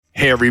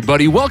Hey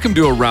everybody, welcome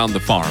to Around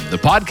the Farm, the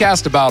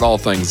podcast about all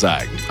things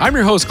ag. I'm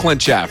your host,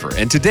 Clint Schaffer,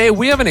 and today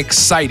we have an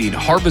exciting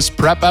harvest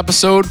prep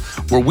episode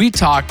where we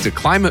talk to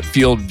Climate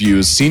Field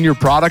View's Senior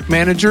Product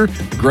Manager,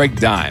 Greg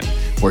Dime,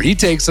 where he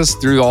takes us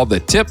through all the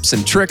tips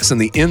and tricks and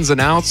the ins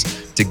and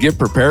outs to get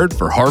prepared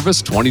for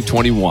Harvest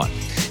 2021.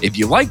 If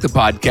you like the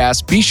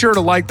podcast, be sure to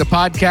like the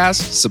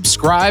podcast,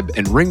 subscribe,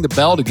 and ring the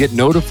bell to get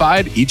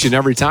notified each and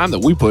every time that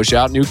we push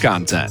out new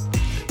content.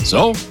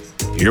 So,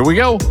 here we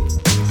go.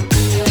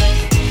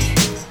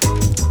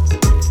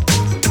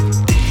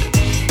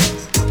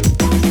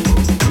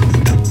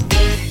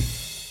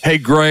 Hey,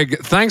 Greg,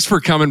 thanks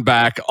for coming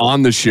back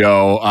on the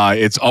show.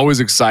 It's always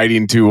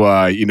exciting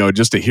to,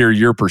 just to hear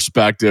your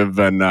perspective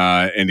and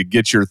to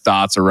get your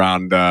thoughts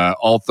around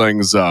all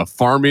things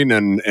farming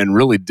and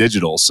really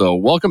digital. So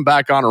welcome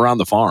back on Around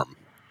the Farm.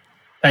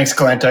 Thanks,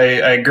 Clint.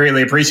 I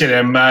greatly appreciate it.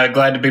 I'm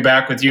glad to be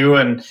back with you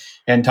and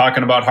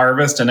talking about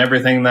harvest and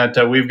everything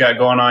that we've got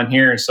going on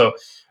here. So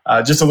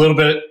just a little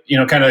bit,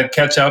 kind of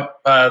catch up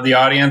the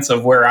audience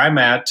of where I'm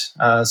at.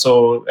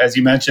 So as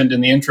you mentioned in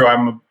the intro,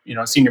 I'm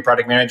a senior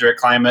product manager at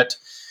Climate,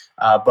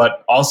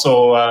 but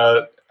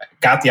also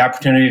got the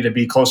opportunity to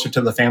be closer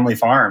to the family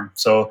farm.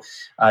 So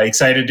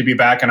excited to be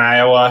back in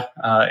Iowa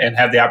and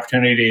have the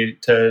opportunity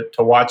to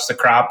watch the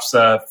crops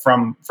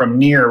from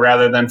near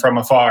rather than from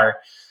afar.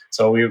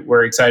 So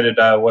we're excited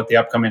what the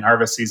upcoming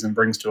harvest season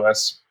brings to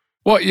us.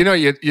 Well,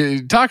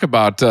 you talk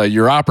about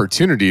your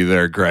opportunity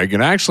there, Greg,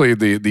 and actually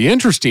the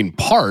interesting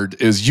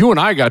part is you and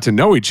I got to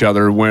know each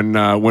other when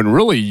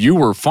really you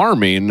were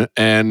farming,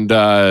 and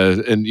I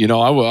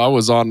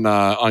was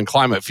on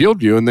Climate Field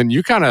View, and then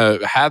you kind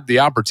of had the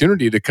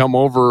opportunity to come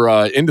over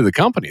into the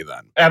company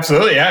then.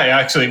 Absolutely, yeah.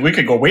 Actually, we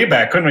could go way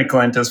back, couldn't we,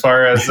 Clint? As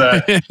far as from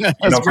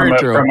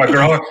a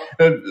grower,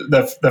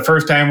 the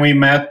first time we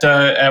met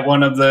at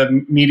one of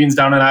the meetings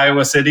down in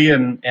Iowa City,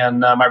 and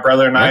my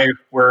brother and I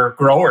were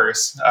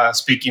growers.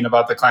 Speaking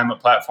about the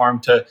Climate platform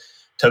to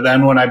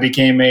then when I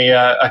became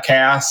a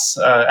CAS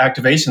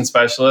activation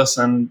specialist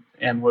and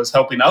was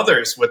helping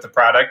others with the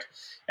product,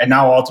 and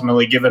now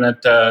ultimately giving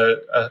it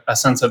a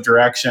sense of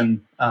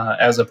direction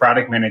as a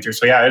product manager.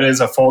 So yeah, it is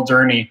a full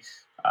journey.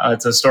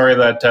 It's a story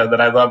that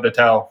I love to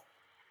tell.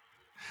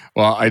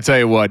 Well, I tell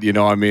you what,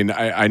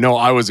 I know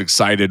I was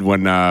excited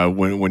when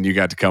you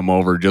got to come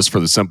over, just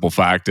for the simple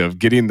fact of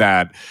getting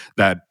that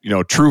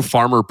true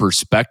farmer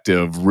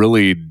perspective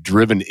really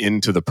driven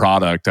into the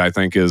product. I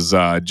think is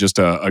just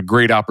a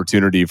great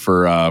opportunity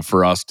for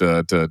us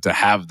to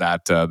have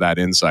that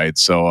insight.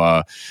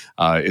 So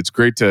it's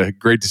great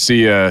to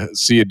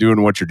see you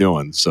doing what you're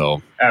doing.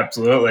 So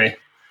absolutely.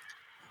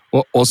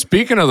 Well,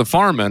 speaking of the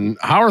farming,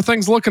 how are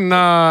things looking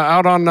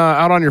out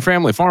on your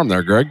family farm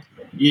there, Greg?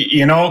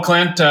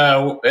 Clint,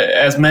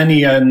 as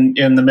many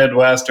in the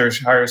Midwest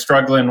are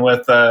struggling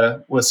with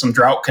some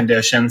drought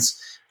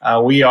conditions.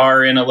 We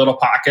are in a little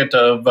pocket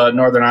of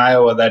northern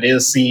Iowa that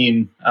is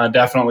seeing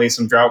definitely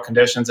some drought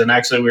conditions. And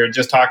actually, we were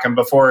just talking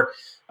before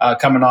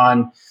coming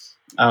on.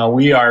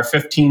 We are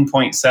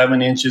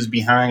 15.7 inches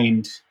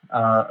behind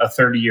a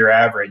 30-year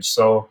average.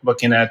 So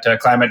looking at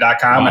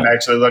climate.com and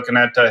actually looking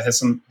at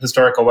some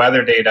historical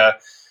weather data,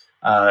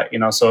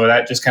 so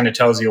that just kind of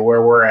tells you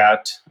where we're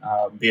at,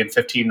 being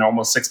 15,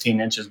 almost 16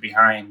 inches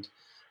behind.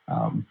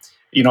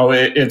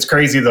 It's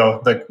crazy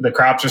though. The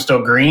crops are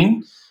still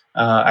green.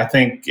 I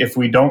think if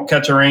we don't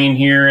catch a rain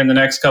here in the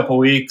next couple of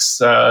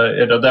weeks,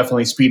 it'll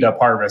definitely speed up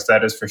harvest.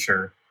 That is for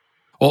sure.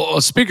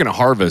 Well, speaking of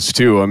harvest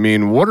too,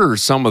 what are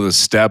some of the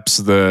steps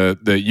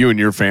that you and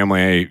your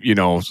family,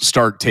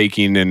 start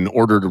taking in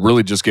order to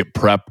really just get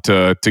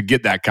prepped to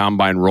get that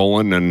combine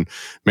rolling and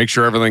make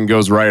sure everything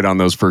goes right on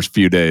those first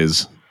few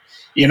days?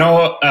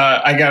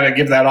 I got to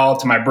give that all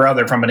to my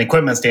brother from an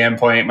equipment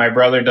standpoint. My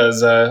brother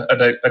does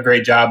a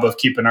great job of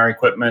keeping our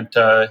equipment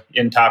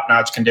in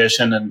top-notch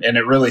condition, and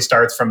it really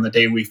starts from the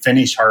day we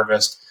finish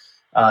harvest.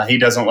 He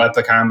doesn't let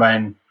the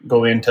combine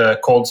go into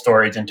cold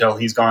storage until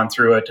he's gone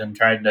through it and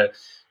tried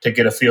to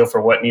get a feel for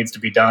what needs to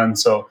be done.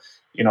 So,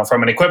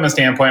 from an equipment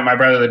standpoint, my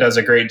brother does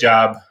a great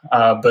job.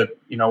 But,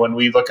 when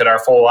we look at our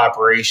full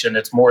operation,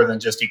 it's more than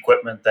just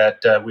equipment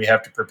that we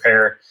have to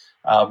prepare.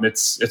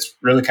 It's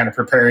really kind of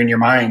preparing your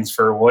minds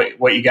for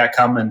what you got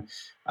coming,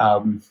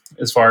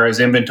 as far as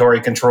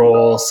inventory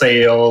control,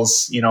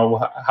 sales.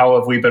 How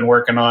have we been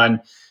working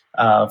on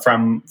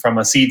from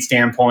a seed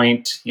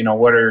standpoint?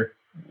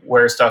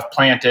 Where stuff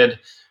planted.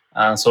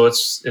 So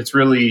it's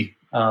really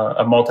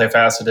a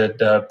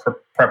multifaceted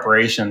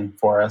preparation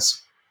for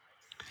us.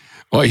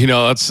 Well,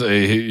 that's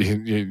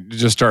you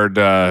just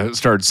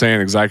started saying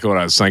exactly what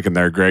I was thinking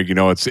there, Greg.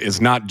 It's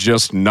not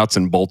just nuts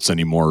and bolts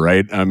anymore,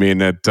 right?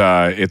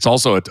 It's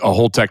also a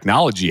whole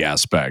technology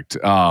aspect.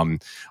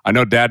 I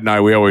know Dad and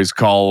I, we always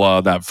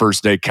call that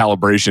first day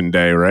calibration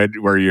day, right?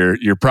 Where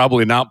you're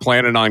probably not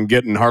planning on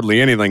getting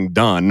hardly anything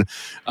done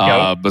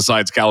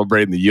besides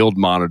calibrating the yield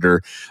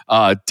monitor.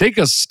 Take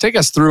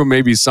us through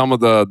maybe some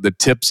of the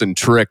tips and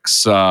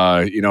tricks,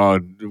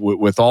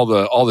 with all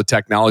the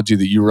technology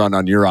that you run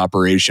on your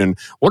operation.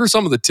 What are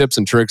some of the tips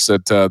and tricks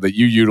that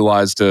you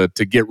utilize to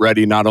get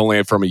ready, not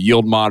only from a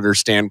yield monitor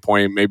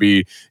standpoint,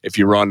 maybe if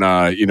you run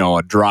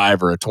a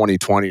drive or a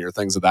 2020 or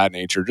things of that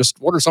nature? Just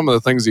what are some of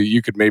the things that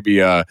you could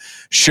maybe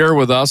share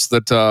with us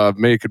that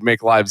could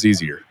make lives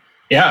easier?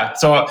 Yeah,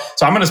 so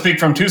I'm going to speak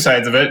from two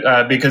sides of it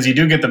because you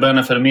do get the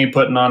benefit of me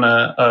putting on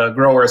a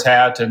grower's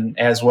hat and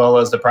as well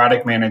as the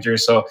product manager.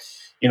 So,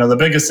 the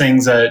biggest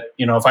things that,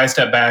 if I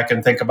step back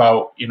and think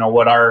about,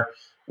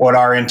 what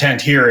our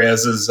intent here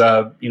is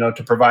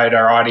to provide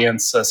our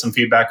audience some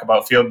feedback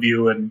about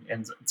FieldView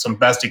and some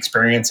best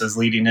experiences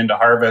leading into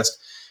harvest.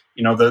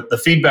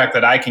 The feedback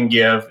that I can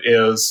give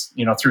is,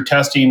 through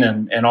testing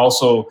and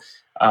also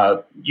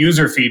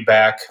user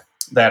feedback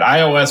that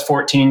iOS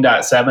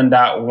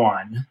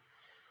 14.7.1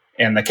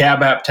 and the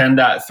Cab App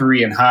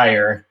 10.3 and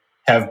higher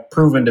have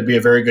proven to be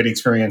a very good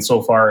experience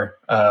so far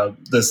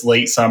this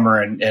late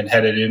summer and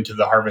headed into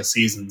the harvest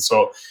season.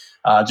 So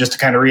just to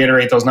kind of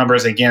reiterate those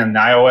numbers again,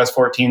 iOS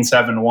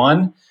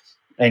 14.7.1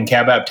 and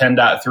Cab App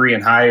 10.3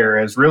 and higher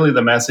is really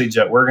the message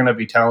that we're going to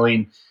be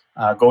telling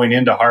going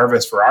into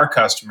harvest for our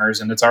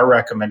customers. And it's our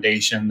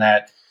recommendation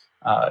that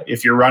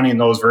if you're running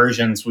those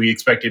versions, we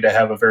expect you to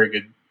have a very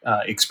good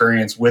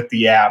experience with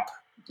the app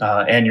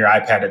and your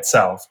iPad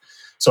itself.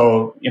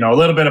 So, a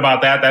little bit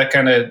about that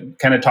kind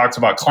of talks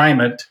about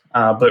climate,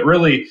 but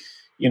really,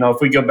 if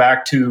we go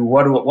back to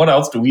what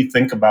else do we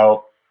think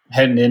about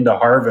heading into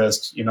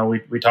harvest?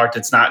 We talked,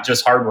 it's not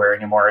just hardware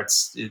anymore.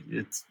 It's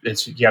you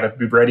got to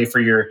be ready for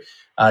your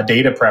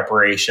data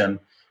preparation.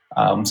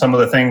 Some of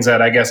the things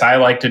that I guess I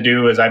like to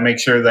do is I make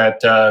sure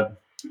that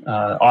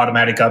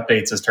automatic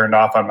updates is turned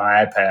off on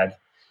my iPad.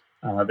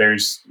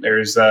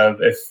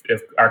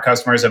 If our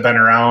customers have been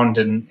around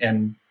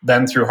and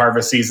been through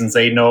harvest seasons,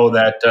 they know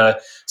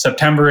that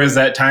September is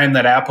that time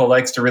that Apple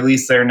likes to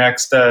release their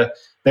next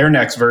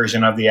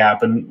version of the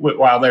app. And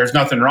while there's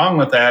nothing wrong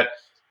with that,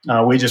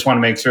 we just want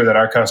to make sure that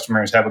our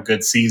customers have a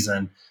good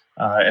season.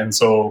 And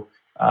so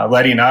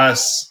letting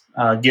us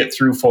get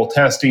through full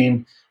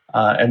testing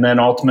and then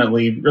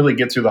ultimately really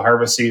get through the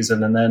harvest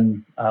season, and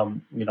then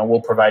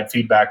we'll provide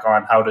feedback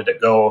on how did it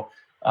go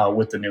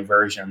with the new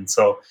version.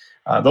 So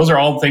those are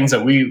all things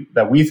that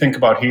we think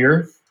about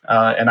here.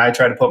 And I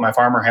try to put my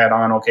farmer hat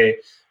on. Okay,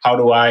 how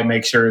do I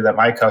make sure that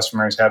my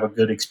customers have a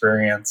good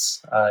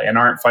experience and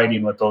aren't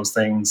fighting with those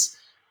things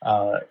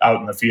out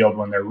in the field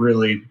when they're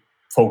really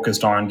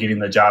focused on getting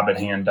the job at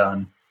hand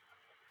done?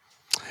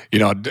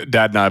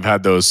 Dad and I have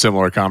had those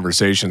similar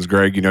conversations.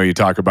 Greg, you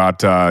talk about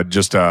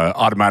just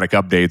automatic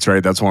updates,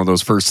 right? That's one of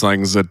those first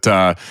things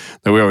that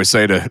we always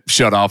say to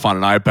shut off on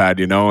an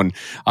iPad, and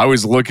I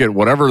always look at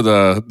whatever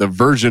the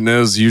version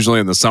is,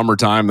 usually in the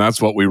summertime,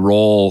 that's what we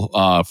roll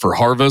for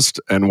harvest,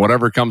 and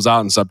whatever comes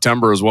out in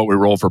September is what we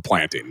roll for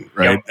planting,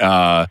 right?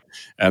 Yep.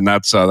 And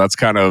that's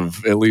kind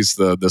of at least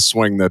the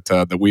swing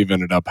that we've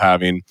ended up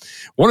having.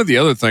 One of the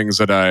other things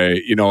that I,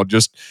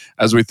 just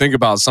as we think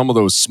about some of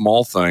those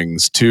small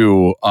things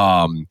too,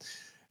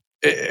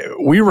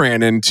 we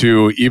ran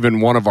into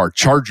even one of our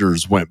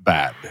chargers went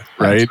bad,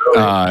 right?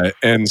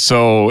 And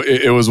so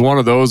it was one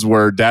of those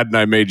where Dad and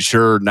I made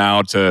sure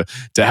now to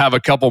have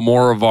a couple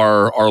more of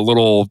our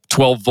little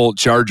 12-volt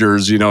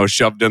chargers,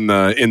 shoved in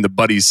the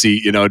buddy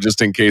seat,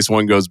 just in case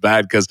one goes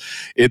bad,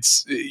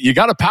 because you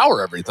got to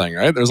power everything,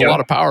 right? There's a lot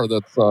of power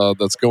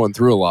that's going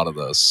through a lot of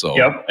this. So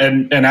yep,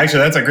 and actually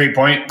that's a great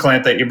point,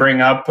 Clint, that you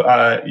bring up.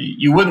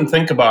 You wouldn't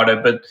think about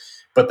it,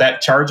 but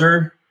that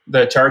charger,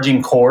 the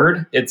charging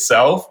cord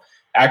itself,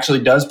 actually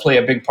does play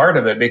a big part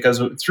of it,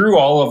 because through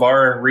all of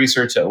our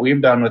research that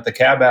we've done with the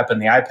Cab App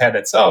and the iPad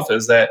itself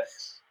is that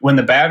when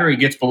the battery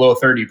gets below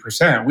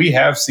 30%, we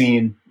have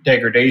seen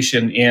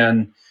degradation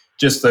in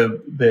just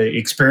the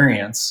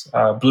experience.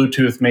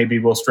 Bluetooth maybe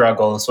will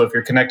struggle. So if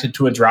you're connected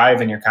to a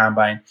drive in your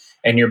combine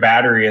and your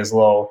battery is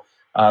low,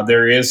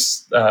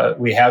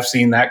 we have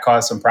seen that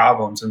cause some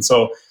problems. And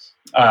so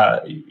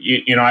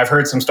I've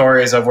heard some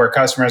stories of where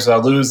customers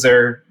lose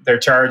their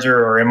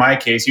charger, or in my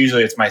case,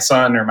 usually it's my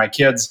son or my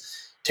kids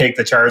take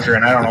the charger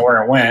and I don't know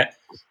where it went.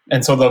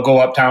 And so they'll go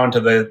uptown to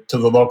the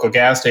local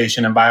gas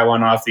station and buy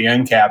one off the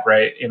end cap,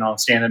 right?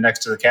 Standing next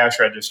to the cash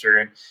register.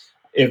 And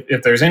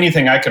if there's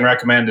anything I can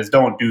recommend is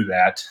don't do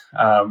that.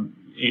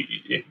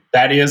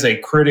 That is a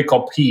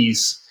critical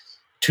piece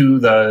to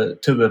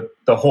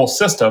the whole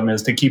system,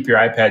 is to keep your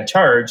iPad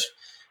charged.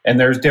 And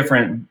there's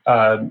different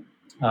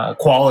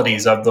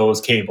qualities of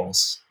those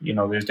cables.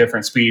 There's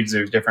different speeds,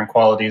 there's different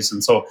qualities.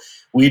 And so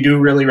we do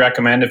really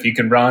recommend, if you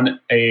can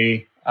run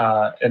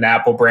an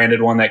Apple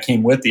branded one that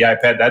came with the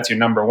iPad, that's your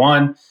number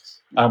one.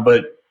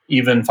 But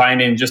even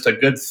finding just a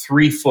good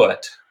 3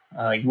 foot,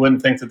 you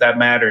wouldn't think that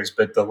matters,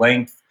 but the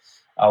length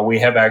we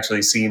have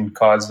actually seen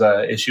cause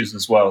issues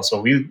as well.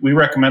 So we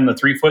recommend the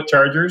 3 foot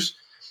chargers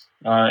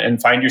and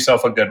find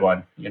yourself a good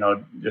one.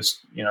 It's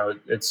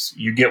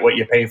you get what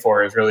you pay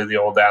for is really the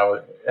old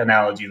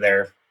analogy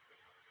there.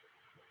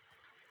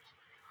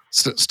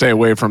 Stay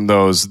away from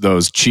those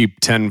cheap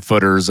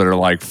 10-footers that are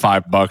like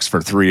 $5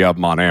 for 3 of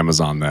them on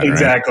Amazon. Then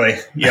exactly,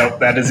 right? Yep,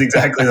 that is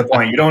exactly the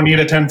point. You don't need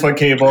a 10-foot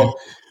cable.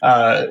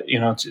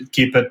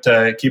 keep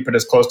it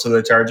as close to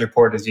the charger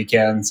port as you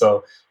can.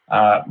 So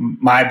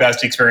my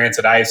best experience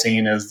that I've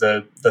seen is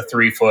the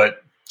 3-foot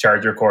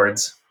charger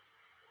cords.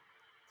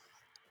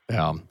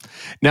 Yeah.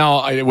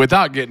 Now,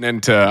 without getting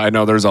into, I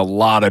know there's a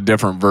lot of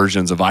different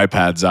versions of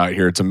iPads out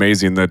here. It's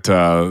amazing that,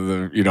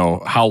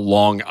 how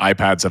long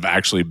iPads have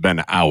actually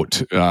been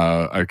out.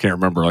 I can't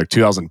remember, like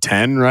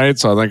 2010, right?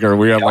 So I think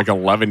we have like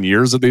 11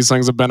 years that these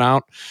things have been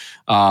out,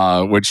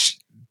 which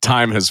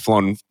time has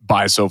flown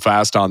by so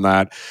fast on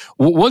that.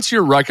 What's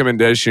your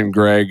recommendation,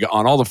 Greg,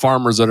 on all the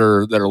farmers that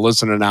are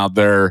listening out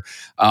there?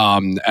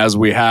 As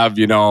we have,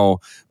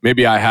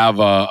 maybe I have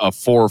a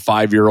 4 or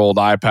 5 year old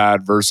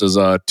iPad versus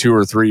a 2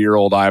 or 3 year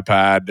old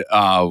iPad.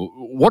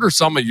 What are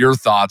some of your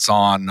thoughts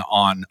on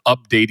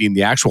updating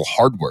the actual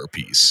hardware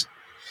piece?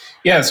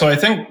 Yeah, so I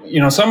think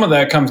some of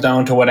that comes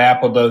down to what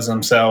Apple does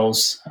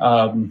themselves.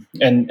 And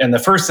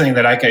the first thing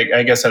that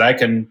I guess that I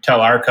can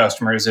tell our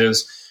customers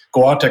is,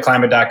 go out to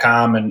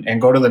climate.com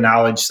and go to the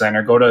Knowledge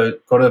Center, go to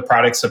the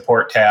product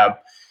support tab.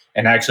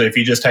 And actually, if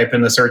you just type in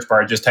the search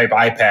bar, just type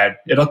iPad,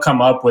 it'll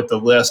come up with the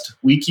list.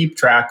 We keep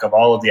track of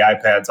all of the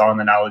iPads on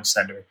the Knowledge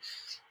Center.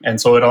 And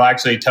so it'll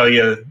actually tell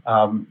you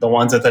the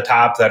ones at the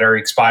top that are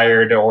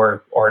expired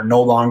or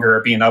no longer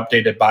are being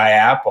updated by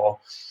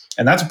Apple.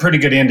 And that's a pretty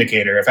good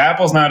indicator. If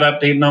Apple's not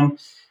updating them,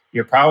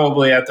 you're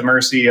probably at the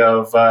mercy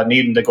of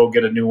needing to go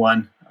get a new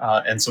one.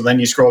 And so then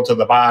you scroll to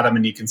the bottom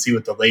and you can see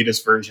what the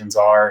latest versions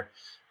are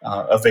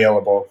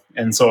available.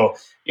 And so,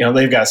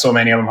 they've got so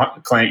many of them.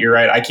 Clint, you're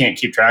right. I can't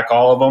keep track of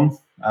all of them,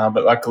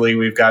 but luckily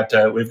we've got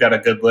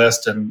a good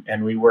list,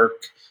 and we work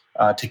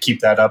to keep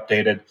that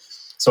updated.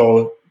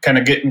 So, kind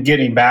of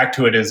getting back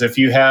to it is, if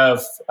you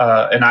have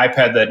an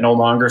iPad that no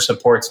longer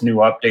supports new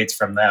updates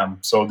from them,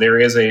 so there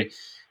is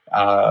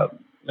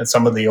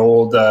some of the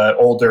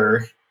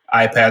older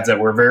iPads that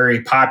were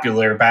very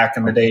popular back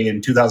in the day in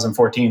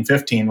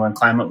 2014-15 when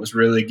Climate was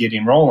really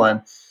getting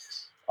rolling,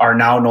 are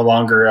now no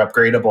longer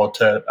upgradable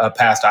to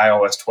past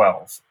iOS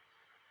 12.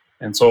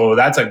 And so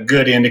that's a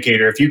good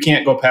indicator. If you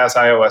can't go past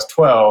iOS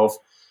 12,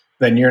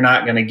 then you're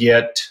not going to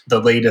get the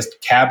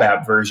latest Cab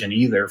app version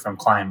either from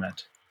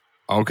Climate.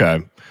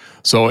 Okay.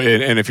 So,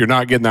 and if you're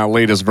not getting that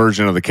latest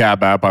version of the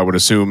Cab app, I would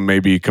assume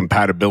maybe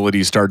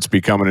compatibility starts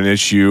becoming an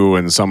issue,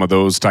 and some of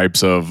those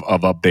types of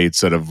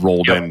updates that have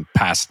rolled in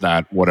past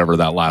that, whatever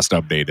that last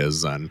update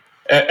is then.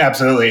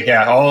 Absolutely,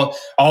 yeah. All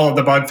of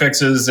the bug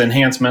fixes,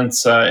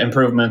 enhancements,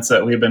 improvements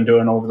that we've been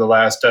doing over the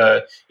last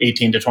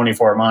 18 to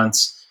 24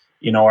 months,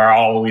 are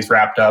always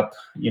wrapped up.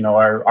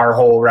 Our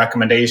whole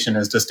recommendation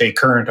is to stay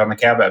current on the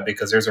Cab app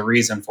because there's a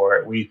reason for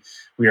it. We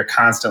are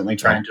constantly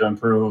trying to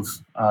improve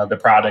the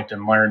product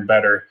and learn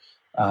better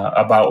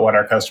about what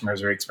our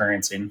customers are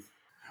experiencing.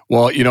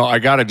 Well, I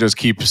got to just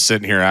keep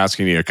sitting here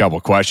asking you a couple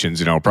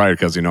questions, probably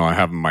because, I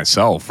have them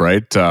myself,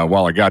 right?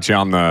 While I got you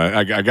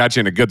I got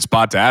you in a good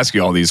spot to ask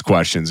you all these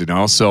questions,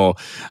 So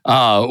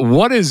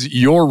what is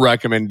your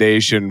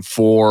recommendation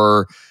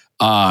for,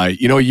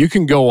 you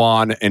can go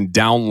on and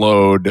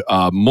download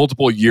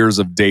multiple years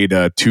of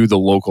data to the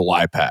local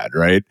iPad,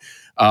 right?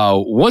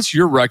 What's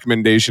your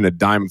recommendation at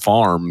Dime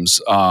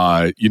Farms?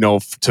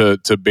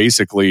 To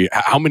basically,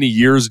 how many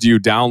years do you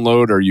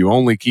download? Are you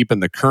only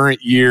keeping the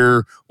current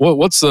year?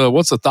 What's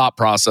the thought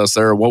process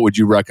there? What would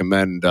you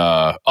recommend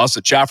us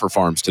at Schaffer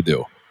Farms to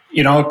do?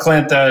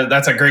 Clint,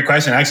 that's a great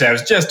question. Actually, I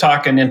was just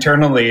talking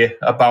internally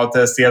about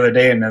this the other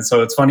day, and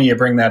so it's funny you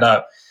bring that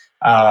up.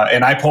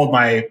 And I pulled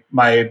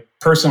my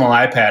personal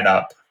iPad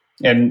up.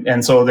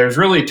 And so there's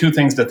really two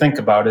things to think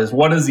about: is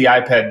what is the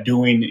iPad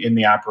doing in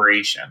the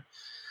operation?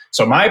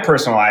 So my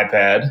personal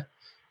iPad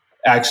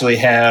actually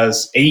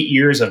has 8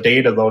 years of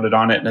data loaded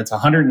on it, and it's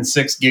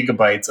 106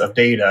 gigabytes of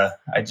data.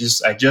 I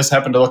just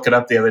happened to look it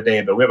up the other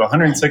day, but we have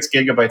 106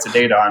 gigabytes of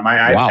data on my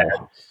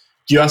iPad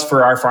just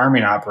for our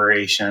farming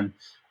operation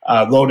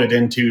loaded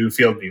into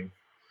FieldView.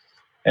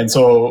 And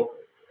so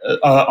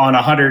on a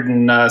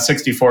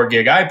 164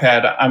 gig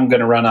iPad, I'm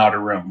going to run out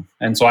of room.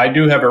 And so I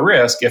do have a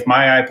risk. If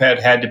my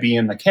iPad had to be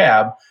in the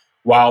cab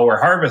while we're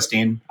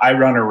harvesting, I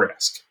run a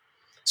risk.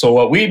 So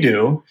what we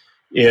do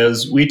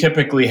is we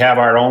typically have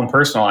our own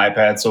personal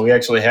iPad. So we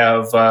actually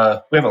have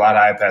we have a lot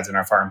of iPads in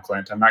our farm,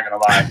 Clint. I'm not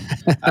going to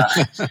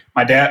lie.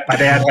 My dad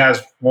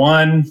has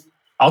one.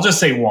 I'll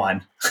just say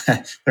one.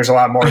 There's a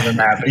lot more than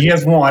that, but he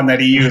has one that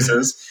he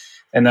uses,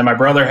 and then my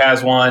brother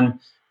has one,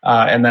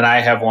 and then I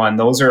have one.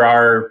 Those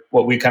are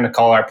what we kind of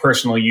call our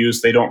personal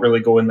use. They don't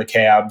really go in the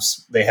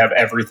cabs. They have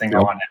everything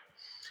on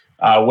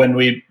it. When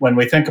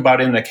we think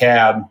about in the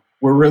cab,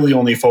 we're really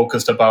only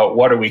focused about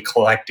what are we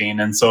collecting.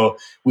 And so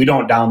we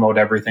don't download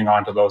everything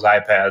onto those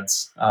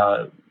iPads.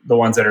 The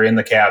ones that are in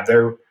the cab,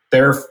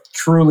 they're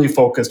truly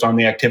focused on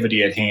the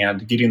activity at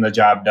hand, getting the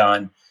job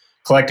done,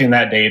 collecting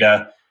that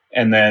data,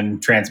 and then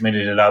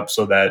transmitting it up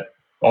so that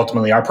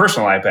ultimately our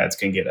personal iPads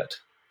can get it.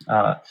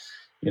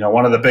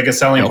 One of the biggest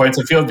selling points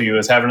of FieldView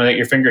is having it at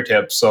your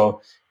fingertips.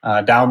 So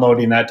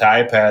downloading that to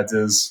iPads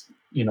is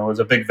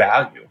a big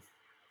value.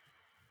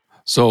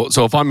 So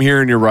if I'm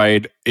hearing you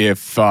right,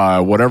 if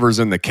whatever's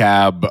in the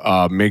cab,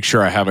 make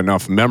sure I have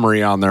enough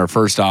memory on there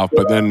first off,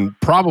 but then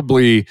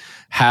probably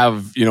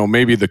have,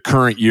 maybe the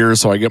current year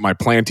so I get my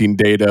planting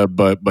data,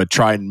 but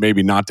try and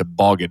maybe not to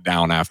bog it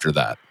down after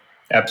that.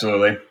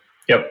 Absolutely.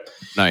 Yep.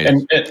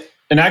 Nice.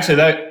 And actually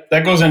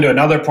that goes into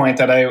another point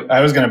that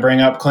I was going to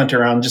bring up, Clint,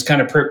 around just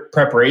kind of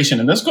preparation.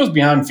 And this goes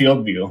beyond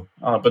field view,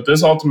 but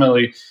this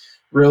ultimately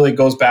really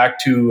goes back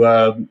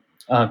to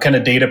kind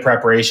of data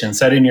preparation,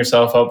 setting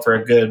yourself up for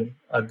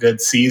a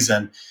good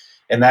season.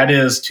 And that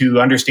is to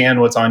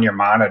understand what's on your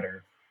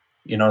monitor.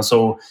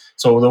 So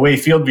the way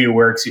FieldView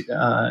works,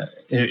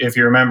 if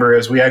you remember,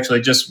 is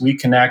we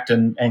connect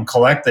and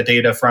collect the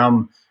data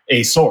from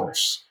a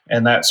source.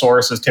 And that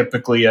source is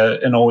typically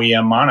an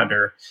OEM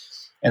monitor.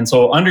 And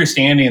so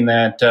understanding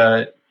that,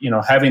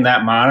 having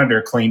that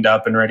monitor cleaned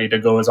up and ready to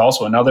go is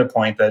also another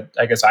point that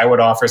I guess I would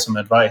offer some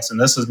advice. And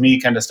this is me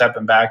kind of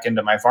stepping back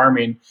into my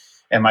farming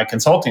and my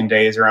consulting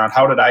days around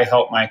how did I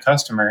help my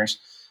customers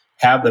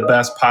have the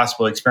best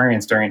possible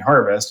experience during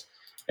harvest.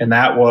 And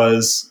that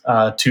was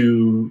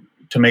to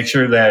make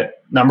sure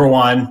that, number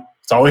one,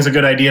 it's always a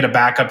good idea to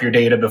back up your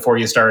data before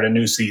you start a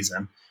new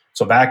season.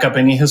 So back up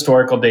any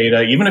historical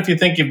data. Even if you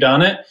think you've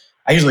done it,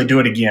 I usually do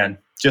it again,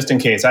 just in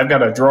case. I've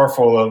got a drawer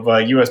full of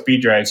USB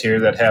drives here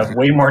that have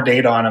way more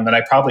data on them than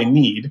I probably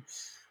need.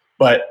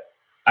 But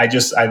I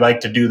like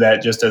to do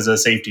that just as a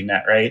safety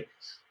net, right?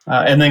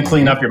 And then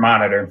clean up your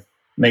monitor.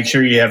 Make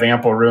sure you have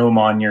ample room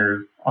on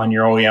your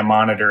OEM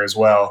monitor as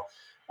well.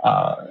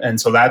 And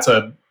so that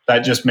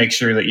just makes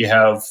sure that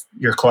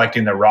you're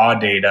collecting the raw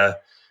data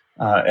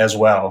as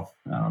well.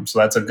 So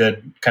that's a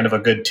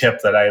good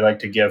tip that I like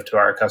to give to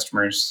our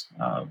customers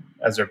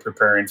as they're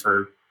preparing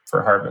for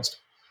harvest.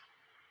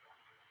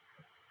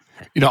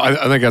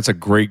 I think that's a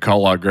great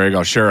call out, Greg.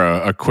 I'll share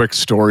a quick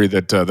story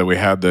that we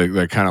had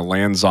that kind of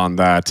lands on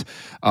that.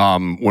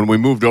 When we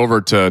moved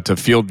over to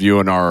FieldView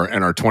in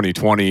our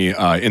 2020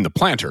 in the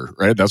planter,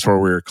 right? That's where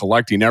we were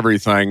collecting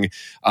everything.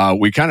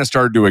 We kind of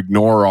started to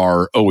ignore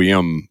our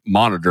OEM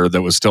monitor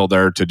that was still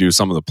there to do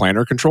some of the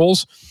planter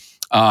controls,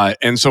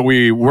 and so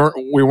we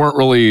weren't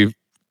really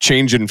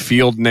changing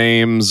field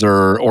names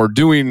or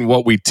doing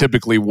what we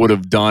typically would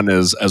have done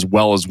as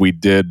well as we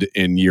did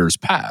in years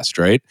past,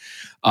 right?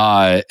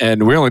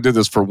 And we only did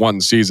this for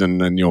one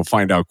season, and you'll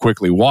find out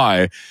quickly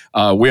why.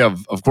 We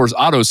have, of course,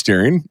 auto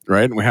steering,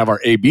 right? And we have our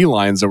AB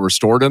lines that were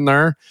stored in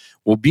there.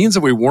 Well, being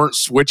that we weren't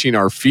switching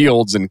our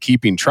fields and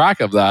keeping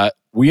track of that,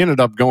 we ended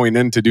up going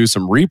in to do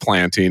some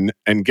replanting,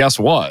 and guess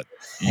what?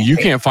 You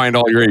can't find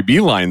all your AB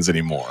lines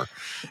anymore.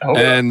 Oh,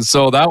 and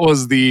so that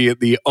was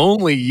the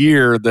only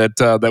year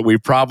that we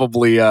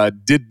probably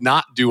did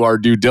not do our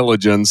due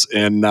diligence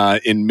in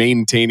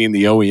maintaining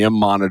the OEM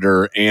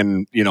monitor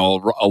and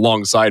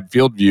alongside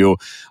FieldView.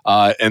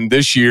 And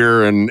this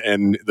year and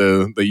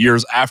the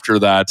years after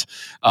that,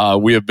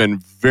 we have been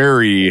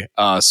very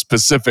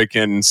specific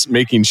in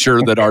making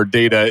sure that our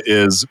data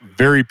is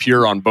very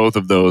pure on both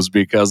of those,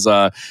 because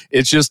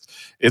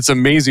it's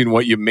amazing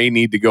what you may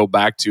need to go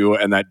back to,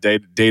 and that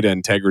data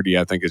integrity,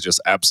 I think, is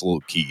just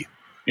absolute key.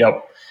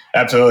 Yep,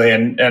 absolutely.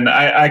 And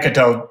I could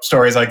tell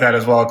stories like that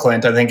as well,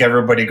 Clint. I think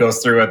everybody goes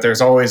through it. There's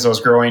always those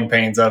growing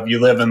pains of you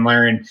live and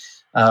learn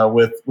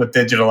with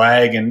digital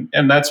ag,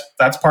 and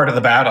that's part of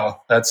the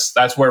battle.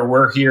 That's where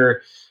we're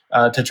here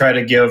to try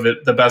to give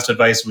it the best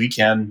advice we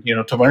can,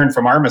 to learn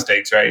from our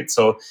mistakes, right?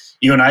 So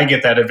you and I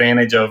get that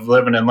advantage of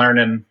living and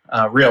learning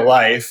real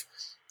life,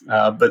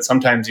 but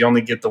sometimes you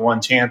only get the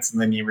one chance and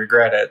then you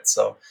regret it.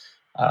 So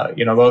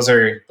those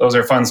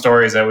are fun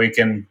stories that we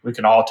can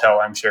all tell,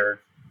 I'm sure.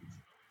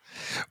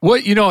 Well,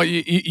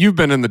 you've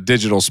been in the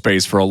digital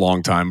space for a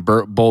long time,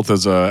 both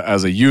as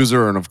a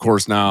user and, of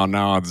course,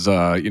 now as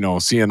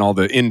seeing all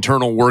the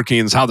internal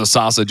workings, how the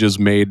sausage is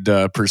made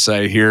per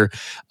se here.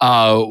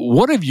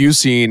 What have you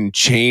seen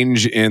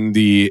change in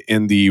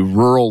the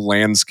rural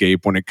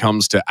landscape when it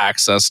comes to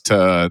access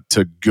to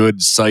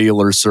good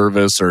cellular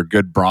service or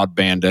good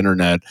broadband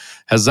internet?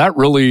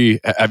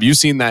 Have you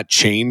seen that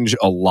change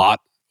a lot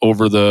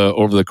over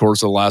the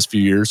course of the last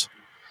few years?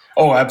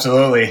 Oh,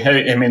 absolutely.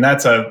 I mean,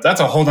 that's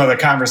a whole nother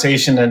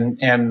conversation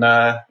and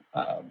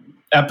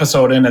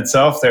episode in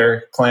itself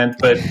there, Clint.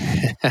 But,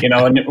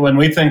 when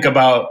we think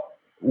about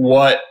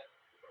what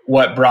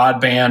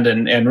broadband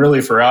and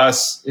really for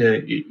us,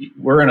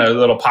 we're in a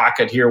little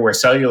pocket here where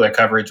cellular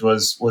coverage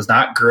was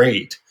not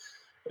great,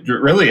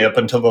 really up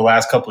until the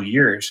last couple of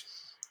years.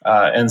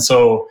 And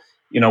so,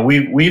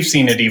 we've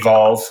seen it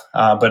evolve,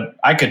 but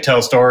I could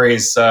tell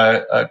stories,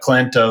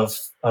 Clint, of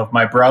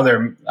my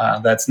brother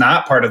that's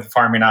not part of the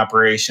farming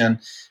operation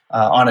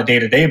on a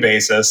day-to-day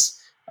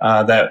basis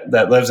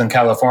that lives in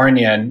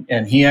California.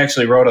 And he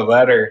actually wrote a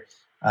letter.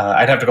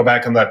 I'd have to go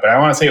back and look, but I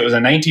want to say it was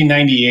in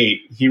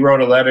 1998. He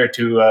wrote a letter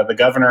to the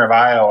governor of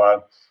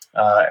Iowa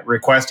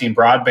requesting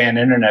broadband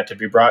internet to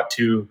be brought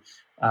to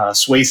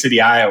Sway City,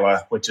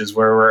 Iowa, which is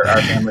where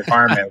our family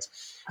farm is.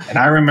 And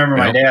I remember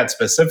my dad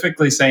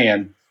specifically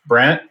saying,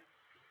 Brent,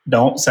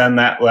 don't send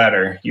that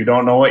letter. You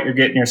don't know what you're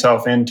getting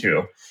yourself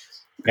into.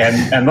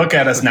 And look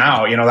at us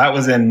now. That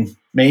was in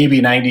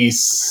maybe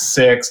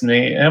 96.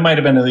 It might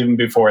have been even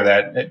before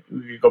that.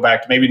 We go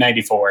back to maybe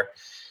 94.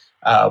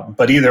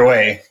 But either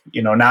way,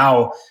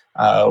 now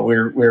we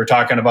were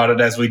talking about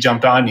it as we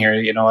jumped on here.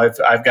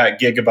 I've got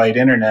gigabyte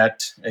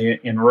internet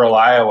in rural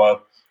Iowa.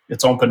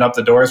 It's opened up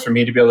the doors for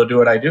me to be able to do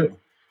what I do.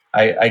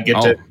 I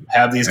get to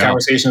have these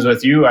conversations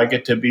with you. I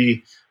get to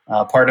be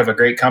part of a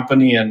great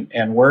company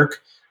and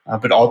work.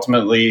 But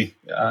ultimately,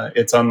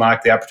 it's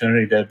unlocked the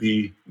opportunity to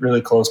be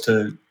really close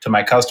to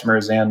my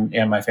customers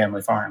and my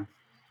family farm.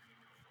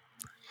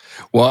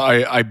 Well,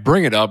 I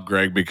bring it up,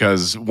 Greg,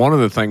 because one of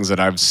the things that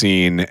I've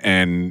seen,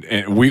 and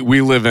we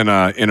live in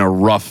a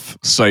rough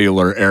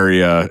cellular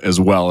area as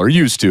well, or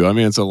used to. I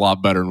mean, it's a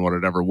lot better than what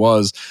it ever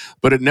was,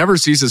 but it never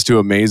ceases to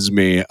amaze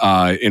me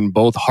in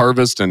both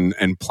harvest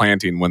and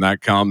planting when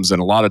that comes.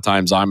 And a lot of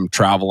times I'm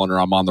traveling or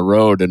I'm on the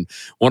road, and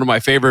one of my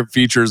favorite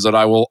features that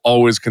I will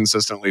always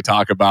consistently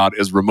talk about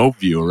is remote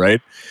view,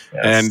 right?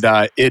 Yes.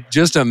 And it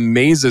just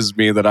amazes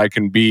me that I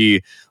can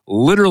be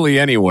literally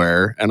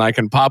anywhere, and I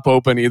can pop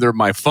open either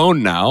my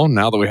phone now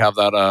that we have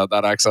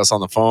that access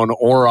on the phone,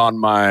 or on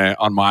my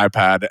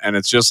iPad, and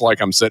it's just like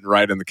I'm sitting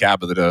right in the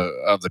cab of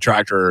the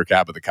tractor or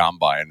cab of the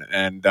combine.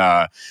 And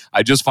I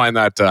just find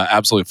that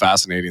absolutely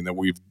fascinating that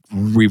we've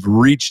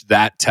reached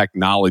that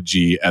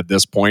technology at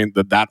this point,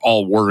 that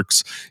all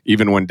works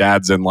even when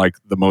Dad's in like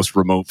the most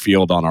remote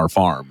field on our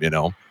farm.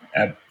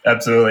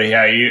 Absolutely,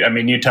 yeah.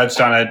 You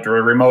touched on it.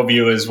 Remote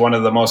view is one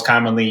of the most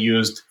commonly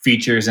used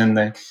features in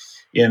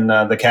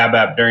the cab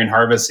app during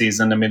harvest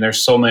season. I mean,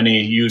 there's so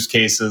many use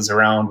cases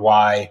around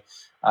why,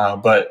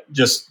 but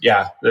just,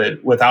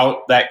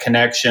 without that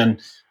connection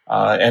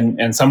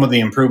and some of the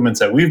improvements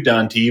that we've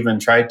done to even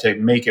try to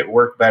make it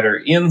work better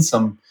in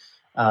some,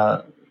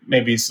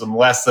 maybe some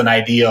less than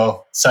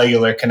ideal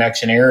cellular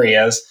connection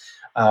areas,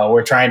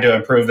 we're trying to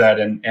improve that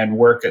and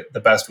work it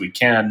the best we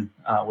can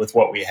with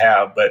what we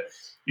have. But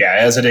yeah,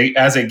 as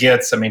it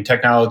gets, I mean,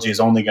 technology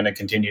is only going to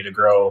continue to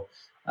grow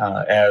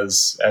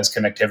as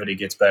connectivity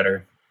gets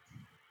better.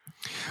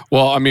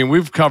 Well, I mean,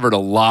 we've covered a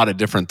lot of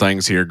different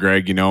things here,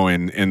 Greg,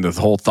 in the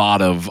whole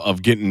thought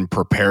of getting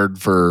prepared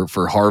for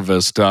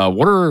harvest.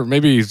 What are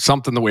maybe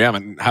something that we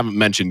haven't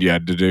mentioned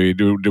yet? Did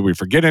we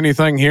forget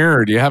anything here,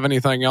 or do you have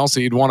anything else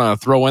that you'd want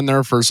to throw in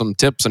there for some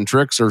tips and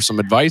tricks or some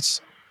advice?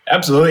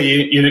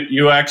 Absolutely.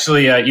 You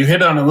actually you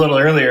hit on it a little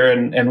earlier,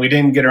 and we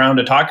didn't get around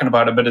to talking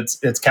about it, but it's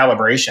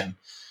calibration.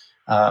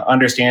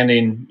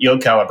 Understanding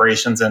yield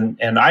calibrations,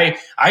 and I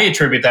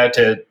attribute that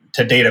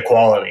to data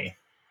quality.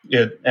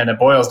 It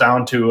boils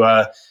down to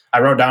I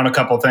wrote down a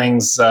couple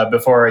things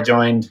before I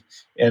joined,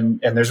 and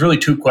there's really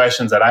two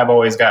questions that I've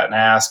always gotten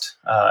asked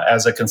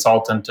as a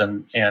consultant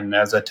and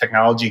as a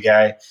technology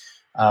guy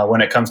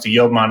when it comes to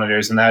yield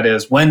monitors, and that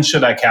is, when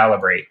should I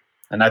calibrate?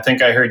 And I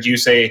think I heard you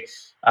say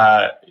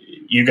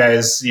you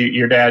guys,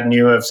 your dad and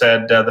you have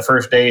said the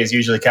first day is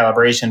usually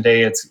calibration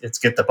day. It's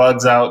get the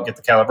bugs out, get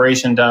the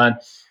calibration done.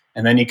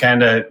 And then you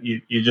kind of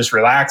you just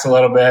relax a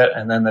little bit,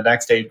 and then the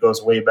next day it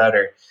goes way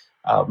better.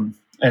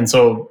 And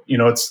so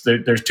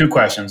there's two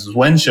questions: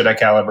 when should I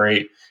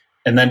calibrate,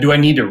 and then do I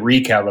need to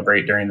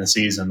recalibrate during the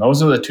season?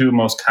 Those are the two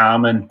most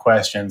common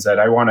questions that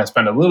I want to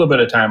spend a little bit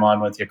of time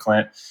on with you,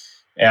 Clint.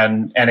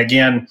 And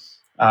again,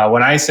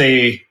 when I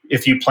say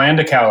if you plan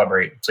to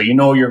calibrate, so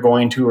you're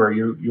going to, or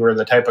you are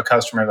the type of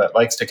customer that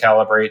likes to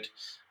calibrate,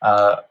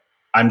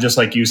 I'm just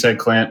like you said,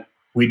 Clint.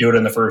 We do it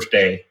in the first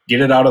day. Get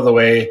it out of the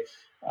way.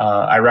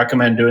 I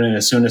recommend doing it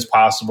as soon as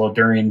possible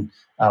during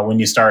when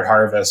you start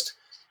harvest.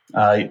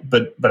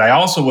 But I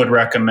also would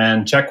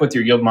recommend check with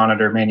your yield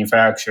monitor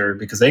manufacturer,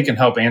 because they can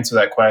help answer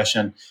that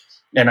question.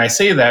 And I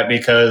say that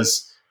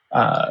because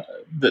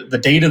the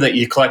data that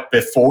you collect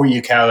before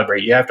you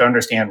calibrate, you have to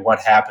understand what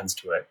happens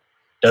to it.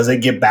 Does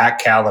it get back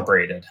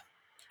calibrated?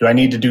 Do I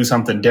need to do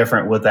something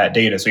different with that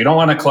data? So you don't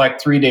want to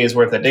collect 3 days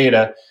worth of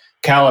data,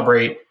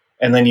 calibrate,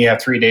 and then you have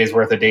 3 days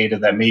worth of data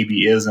that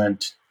maybe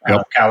isn't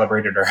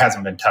calibrated or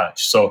hasn't been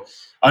touched. So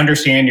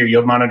understand your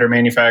yield monitor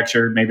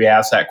manufacturer, maybe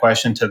ask that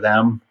question to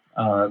them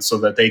so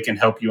that they can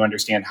help you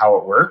understand how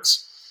it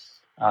works.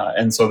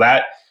 And so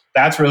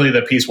that's really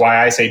the piece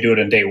why I say do it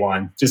in day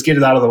one. Just get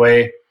it out of the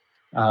way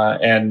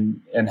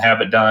and have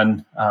it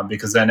done,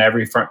 because then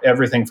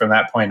everything from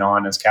that point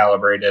on is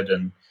calibrated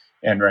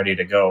and ready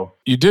to go.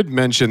 You did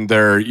mention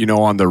there,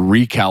 on the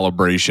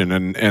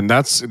recalibration, and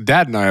that's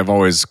Dad and I have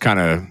always kind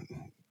of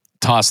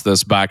toss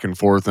this back and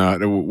forth.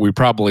 We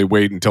probably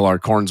wait until our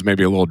corn's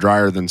maybe a little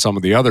drier than some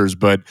of the others.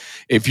 But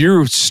if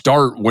you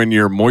start when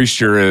your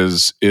moisture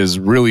is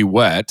really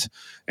wet,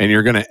 and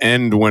you're going to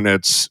end when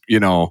it's,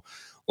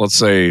 let's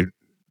say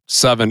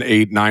 7,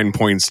 8, 9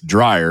 points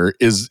drier,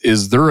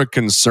 is there a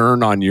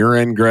concern on your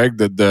end, Greg,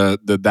 that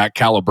that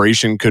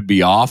calibration could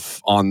be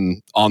off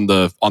on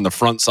the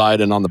front side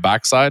and on the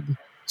back side?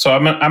 So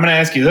I'm going to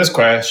ask you this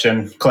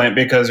question, Clint,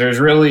 because there's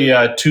really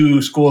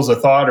two schools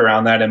of thought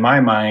around that in my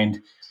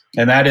mind.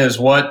 And that is,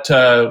 what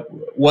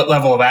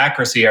level of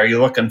accuracy are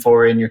you looking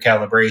for in your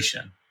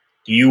calibration?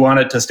 Do you want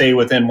it to stay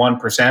within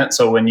 1%?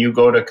 So when you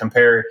go to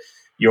compare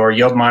your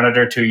yield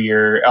monitor to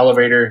your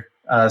elevator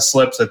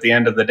slips at the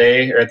end of the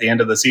day or at the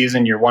end of the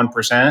season, you're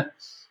 1%,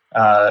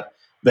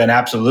 then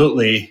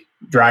absolutely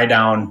dry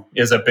down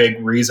is a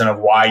big reason of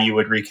why you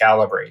would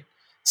recalibrate.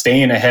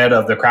 Staying ahead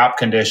of the crop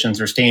conditions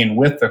or staying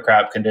with the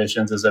crop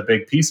conditions is a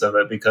big piece of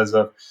it because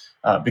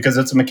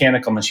it's a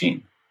mechanical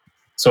machine.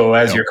 So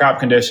as your crop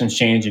conditions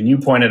change, and you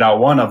pointed out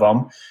one of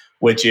them,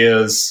 which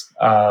is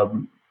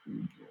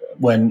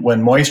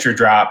when moisture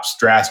drops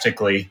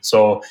drastically.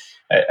 So,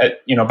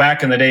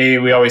 back in the day,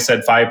 we always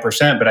said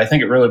 5%, but I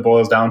think it really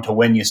boils down to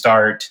when you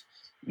start.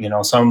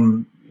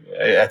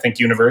 I think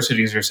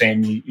universities are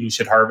saying you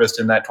should harvest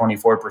in that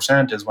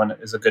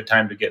 24% is a good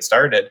time to get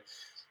started.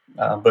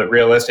 But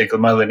realistically,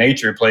 Mother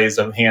Nature plays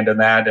a hand in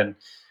that. And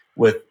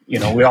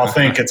we all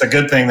think it's a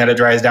good thing that it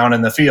dries down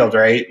in the field,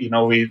 right?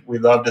 We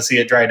love to see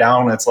it dry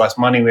down. It's less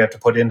money we have to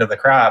put into the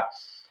crop.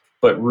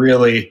 But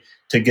really,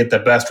 to get the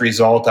best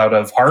result out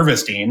of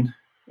harvesting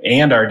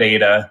and our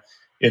data,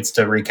 it's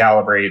to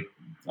recalibrate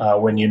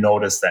when you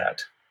notice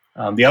that.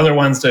 The other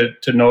ones to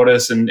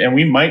notice, and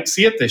we might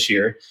see it this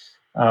year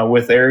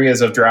with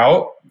areas of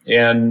drought,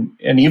 and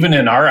even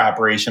in our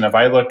operation, if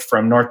I looked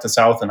from north to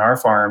south in our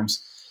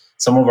farms,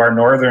 some of our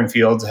northern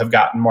fields have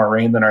gotten more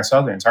rain than our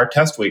southerns. Our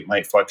test weight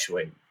might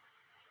fluctuate.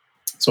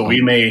 So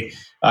we may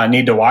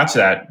need to watch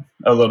that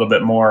a little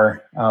bit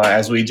more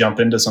as we jump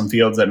into some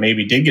fields that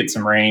maybe did get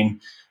some rain.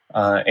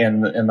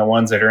 And the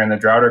ones that are in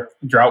the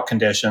drought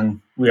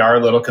condition, we are a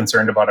little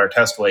concerned about our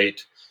test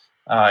weight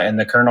and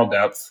the kernel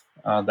depth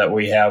that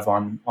we have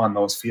on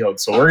those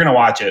fields. So we're going to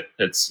watch it.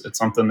 It's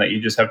something that you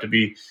just have to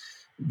be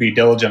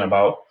diligent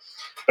about.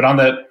 But on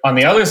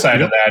the other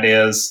side of that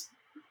is,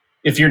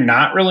 if you're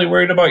not really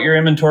worried about your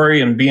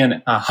inventory and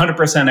being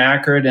 100%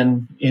 accurate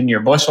in your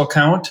bushel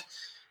count,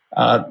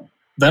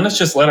 then it's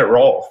just let it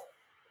roll.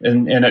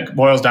 And it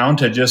boils down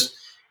to just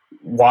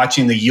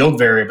watching the yield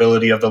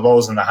variability of the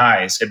lows and the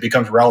highs. It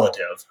becomes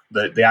relative.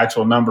 The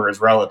actual number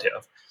is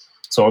relative.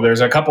 So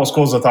there's a couple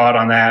schools of thought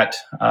on that.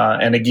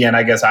 And again,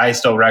 I guess I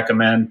still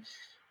recommend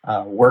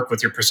work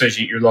with your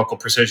local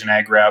precision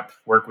ag rep,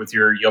 work with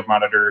your yield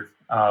monitor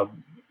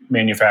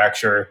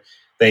manufacturer.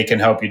 They can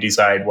help you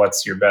decide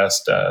what's your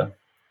best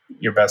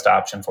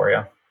option for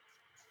you.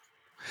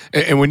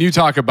 And when you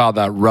talk about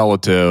that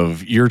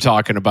relative, you're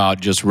talking about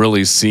just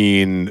really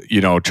seeing,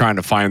 trying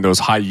to find those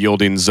high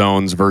yielding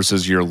zones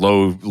versus your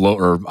low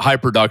or high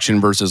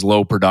production versus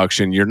low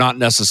production. You're not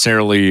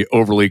necessarily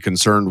overly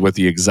concerned with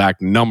the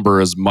exact number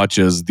as much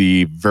as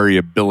the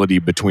variability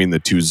between the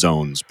two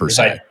zones per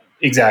se.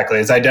 Exactly.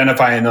 It's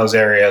identifying those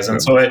areas.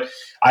 And so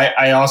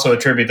I also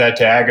attribute that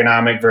to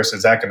agronomic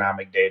versus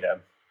economic data.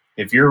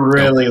 If you're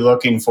really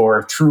looking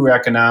for true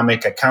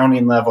economic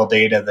accounting level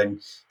data, then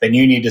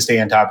you need to stay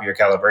on top of your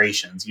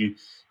calibrations.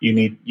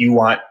 You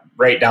want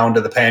right down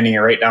to the penny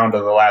or right down to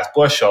the last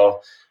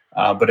bushel.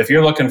 But if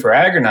you're looking for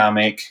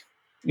agronomic,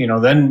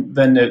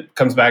 then it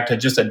comes back to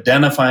just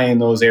identifying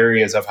those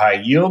areas of high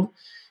yield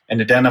and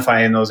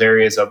identifying those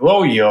areas of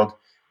low yield,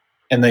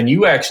 and then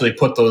you actually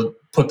put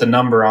the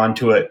number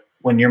onto it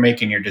when you're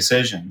making your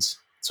decisions.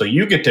 So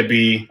you get to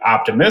be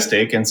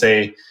optimistic and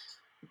say,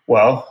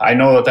 well, I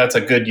know that that's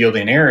a good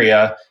yielding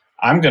area.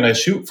 I'm going to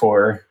shoot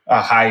for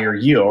a higher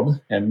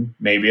yield, and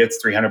maybe it's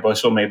 300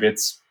 bushel, maybe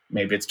it's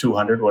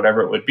 200,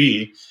 whatever it would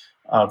be,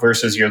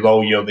 versus your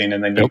low yielding,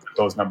 and then you put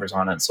those numbers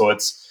on it. So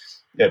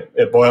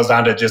it boils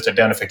down to just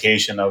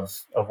identification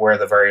of where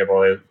the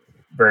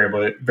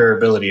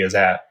variability is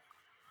at.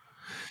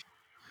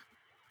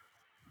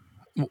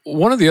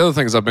 One of the other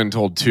things I've been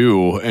told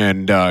too,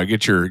 and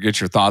get your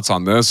thoughts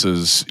on this,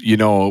 is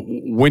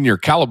when you're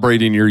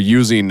calibrating, you're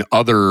using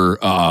other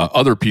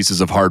pieces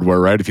of hardware,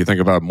 right? If you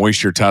think about a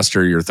moisture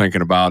tester, you're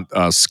thinking about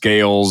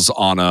scales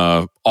on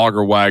a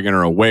auger wagon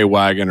or a weigh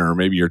wagon, or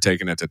maybe you're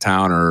taking it to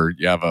town, or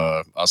you have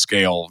a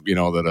scale,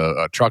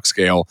 a truck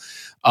scale.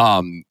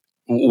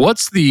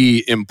 What's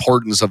the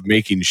importance of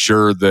making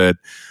sure that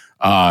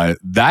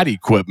that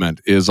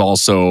equipment is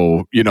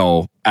also,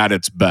 at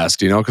its best,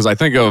 because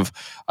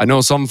I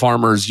know some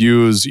farmers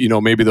use,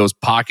 maybe those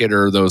pocket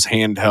or those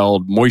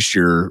handheld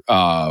moisture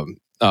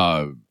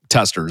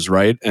testers,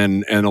 right?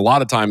 And a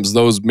lot of times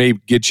those may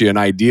get you an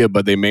idea,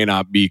 but they may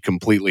not be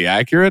completely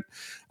accurate.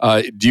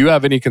 Do you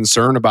have any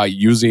concern about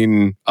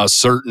using a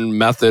certain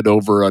method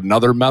over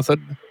another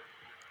method?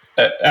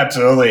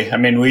 Absolutely. I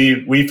mean,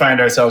 we find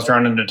ourselves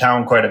running to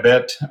town quite a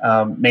bit,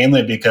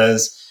 mainly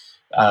because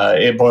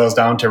it boils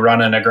down to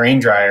running a grain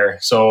dryer.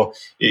 So,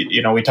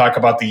 we talk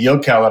about the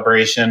yield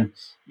calibration.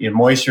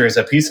 Moisture is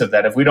a piece of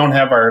that. If we don't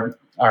have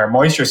our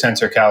moisture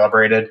sensor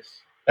calibrated,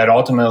 that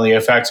ultimately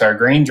affects our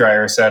grain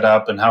dryer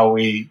setup and how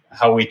we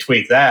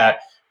tweak that,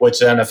 which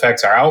then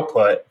affects our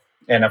output.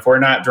 And if we're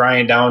not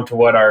drying down to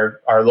what our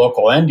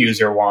local end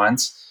user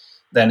wants,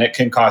 then it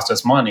can cost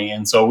us money.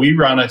 And so we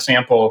run a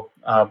sample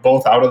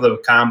both out of the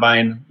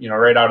combine,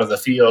 right out of the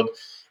field,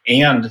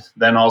 and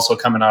then also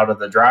coming out of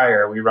the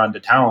dryer. We run to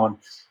town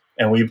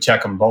and we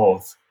check them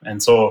both.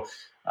 And so,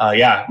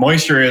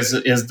 moisture is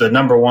the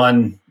number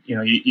one.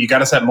 You got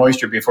to set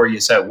moisture before you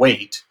set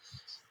weight.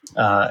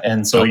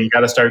 And so you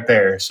got to start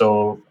there.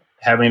 So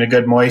having a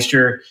good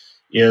moisture,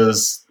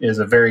 is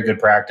a very good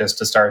practice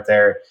to start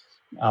there.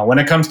 When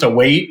it comes to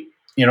weight,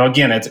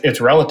 again,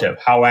 it's relative.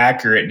 How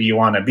accurate do you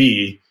want to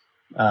be?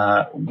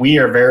 We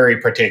are very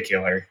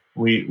particular.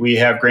 We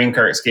have grain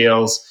cart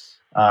scales,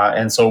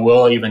 and so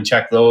we'll even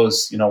check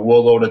those.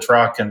 We'll load a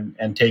truck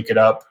and take it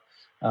up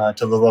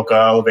to the local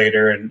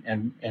elevator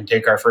and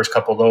take our first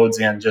couple loads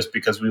in, just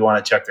because we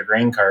want to check the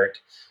grain cart.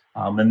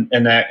 And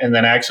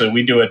then actually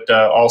we do it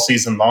all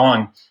season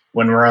long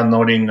when we're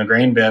unloading the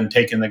grain bin,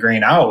 taking the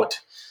grain out.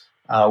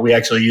 We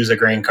actually use a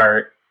grain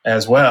cart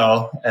as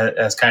well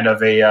as kind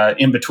of a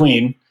in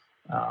between,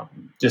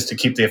 just to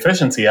keep the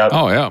efficiency up.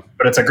 Oh yeah,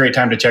 but it's a great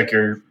time to check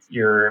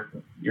your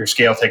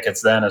scale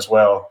tickets then as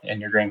well, and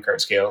your grain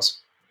cart scales.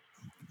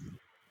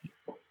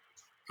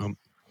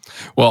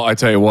 Well, I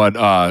tell you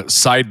what,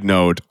 side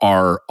note,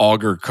 our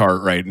auger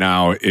cart right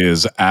now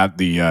is at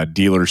the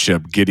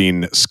dealership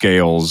getting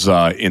scales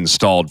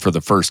installed for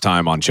the first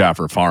time on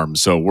Chaffer Farm.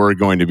 So we're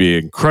going to be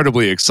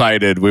incredibly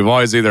excited. We've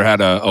always either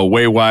had a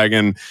weigh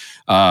wagon,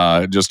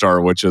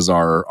 which is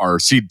our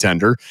seed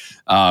tender,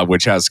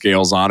 which has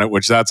scales on it,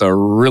 which that's a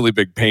really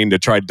big pain to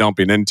try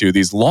dumping into.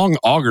 These long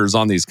augers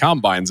on these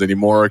combines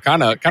anymore are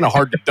kind of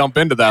hard to dump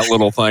into that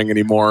little thing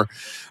anymore.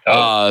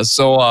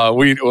 So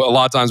we a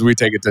lot of times we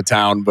take it to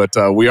town, but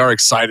we are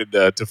excited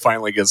to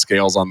finally get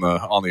scales on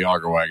the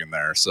auger wagon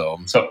there. So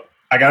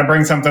I got to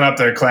bring something up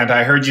there, Clint.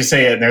 I heard you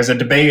say it. And there's a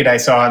debate I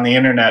saw on the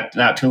internet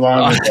not too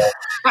long ago.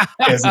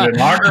 Is it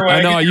an auger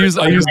wagon? I know I used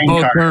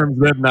both terms,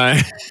 didn't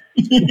I?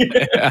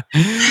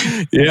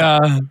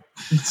 Yeah.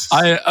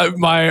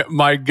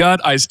 My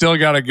gut, I still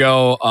got to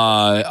go.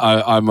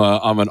 I'm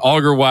an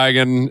auger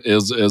wagon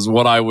is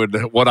what I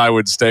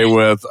would stay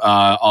with.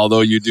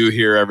 Although you do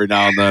hear every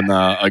now and then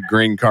a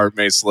grain cart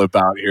may slip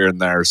out here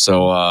and there.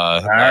 So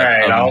all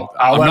right,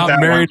 I'm not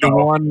married to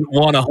one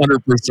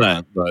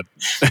 100%, but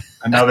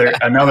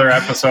another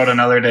episode,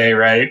 another day,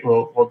 right?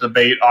 We'll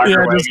debate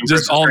auger wagon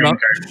versus grain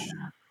cart.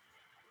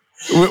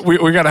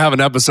 We got to have an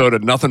episode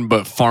of nothing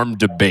but farm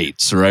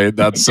debates, right?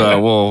 That's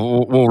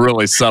we'll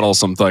really settle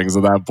some things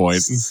at that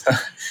point.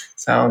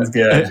 Sounds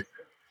good.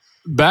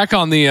 Back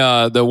on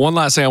the one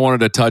last thing I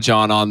wanted to touch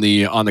on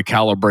the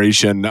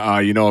calibration.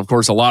 Of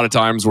course, a lot of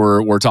times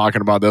we're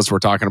talking about this. We're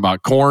talking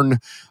about corn.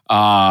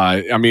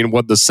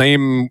 What the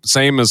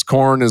same as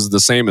corn is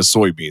the same as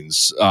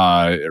soybeans,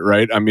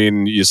 right? I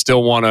mean, you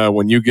still want to,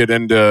 when you get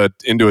into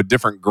a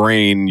different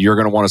grain, you're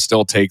going to want to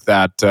still take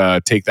that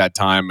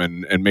time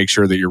and make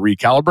sure that you're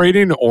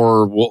recalibrating.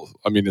 Or,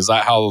 is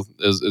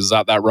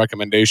that that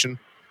recommendation?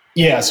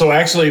 Yeah. So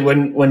actually,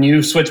 when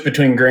you switch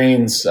between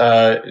grains,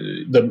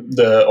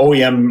 the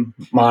OEM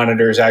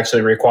monitors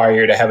actually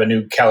require you to have a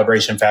new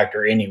calibration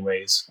factor,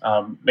 anyways,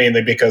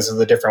 mainly because of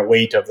the different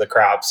weight of the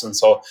crops. And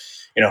so,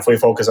 if we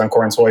focus on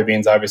corn,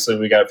 soybeans, obviously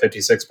we got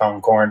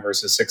 56-pound corn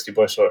versus 60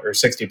 bushel or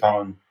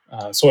 60-pound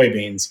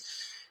soybeans.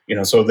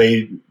 So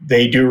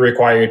they do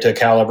require to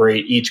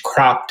calibrate each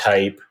crop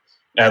type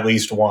at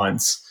least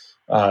once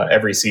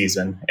every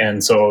season.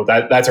 And so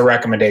that's a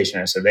recommendation.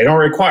 I said they don't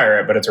require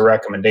it, but it's a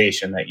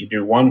recommendation that you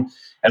do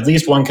at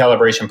least one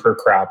calibration per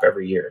crop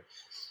every year.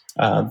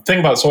 The thing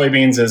about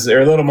soybeans is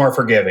they're a little more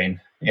forgiving.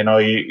 You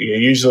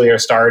usually are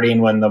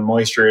starting when the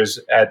moisture is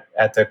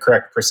at the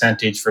correct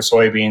percentage for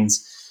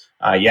soybeans.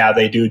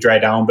 They do dry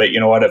down, but you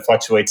know what? It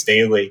fluctuates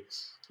daily.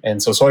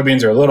 And so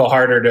soybeans are a little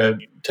harder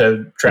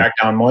to track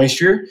down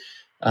moisture,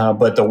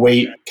 but the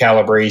weight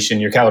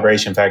calibration, your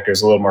calibration factor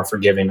is a little more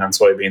forgiving on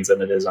soybeans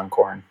than it is on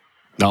corn.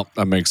 No,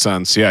 that makes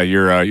sense. Yeah,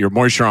 your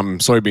moisture on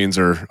soybeans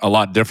are a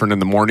lot different in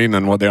the morning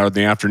than what they are in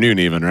the afternoon,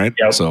 even, right?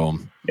 Yep. So,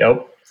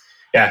 yep.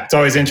 Yeah, it's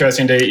always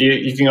interesting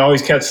you can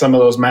always catch some of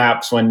those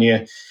maps when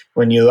you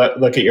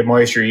look at your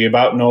moisture. You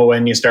about know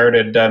when you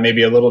started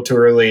maybe a little too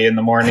early in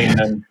the morning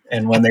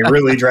and when they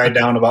really dried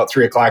down about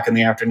 3:00 in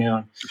the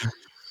afternoon.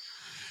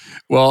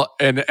 Well,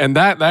 and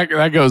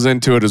that goes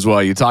into it as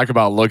well. You talk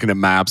about looking at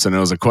maps, and it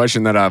was a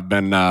question that I've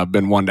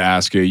been one to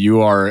ask you.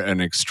 You are an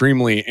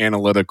extremely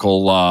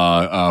analytical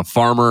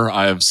farmer.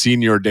 I have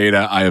seen your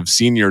data. I have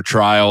seen your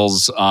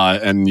trials,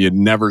 and you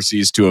never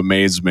cease to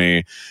amaze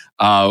me.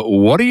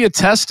 What are you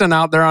testing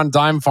out there on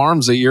Dime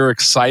Farms that you're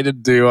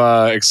excited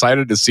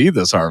to see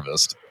this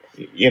harvest?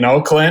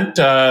 Clint,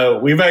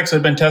 we've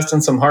actually been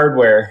testing some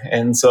hardware,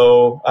 and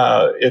so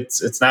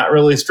it's not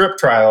really strip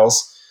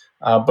trials.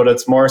 But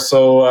it's more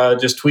so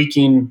just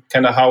tweaking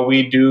kind of how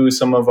we do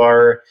some of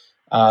our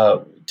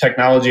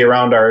technology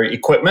around our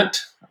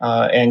equipment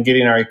and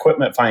getting our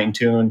equipment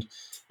fine-tuned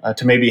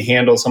to maybe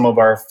handle some of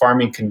our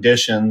farming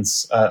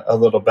conditions a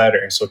little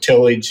better. So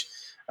tillage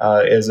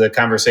is a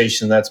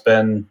conversation that's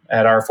been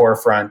at our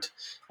forefront,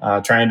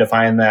 trying to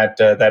find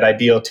that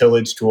ideal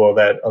tillage tool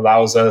that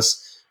allows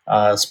us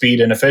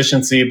speed and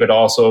efficiency, but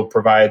also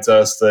provides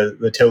us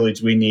the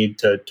tillage we need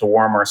to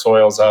warm our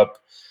soils up.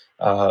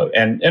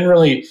 And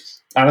really,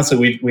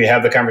 honestly, we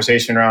have the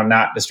conversation around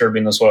not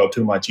disturbing the soil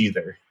too much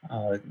either,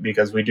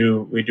 because we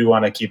do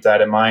want to keep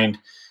that in mind,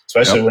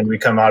 especially when we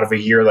come out of a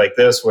year like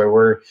this where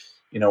we're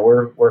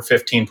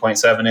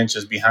 15.7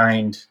 inches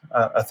behind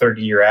a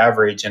 30-year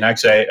average. And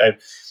actually,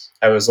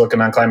 I was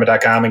looking on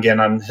climate.com again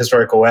on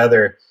historical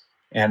weather,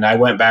 and I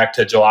went back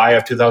to July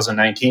of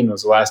 2019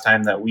 was the last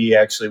time that we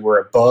actually were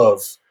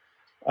above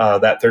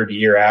that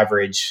 30-year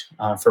average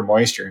for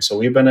moisture. So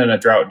we've been in a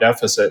drought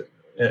deficit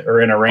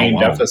or in a rain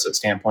deficit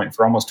standpoint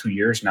for almost 2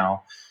 years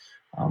now.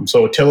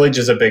 So tillage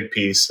is a big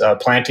piece.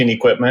 Planting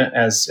equipment,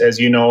 as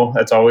you know,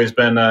 that's always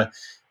been a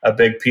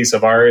big piece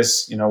of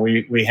ours.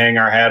 We hang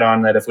our hat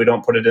on that. If we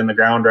don't put it in the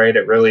ground right,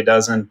 it really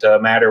doesn't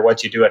matter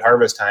what you do at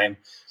harvest time.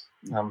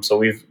 So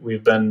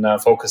we've been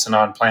focusing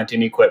on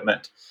planting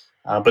equipment.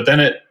 But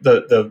then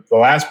the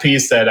last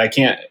piece that I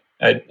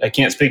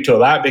can't speak to a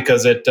lot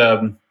because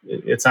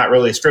it's not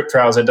really strip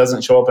trials. It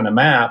doesn't show up in a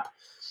map.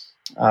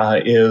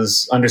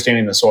 Is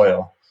understanding the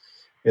soil,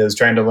 is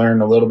trying to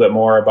learn a little bit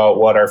more about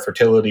what our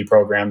fertility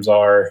programs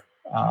are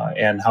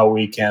and how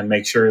we can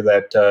make sure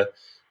that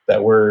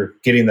we're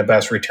getting the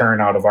best return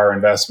out of our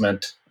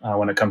investment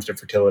when it comes to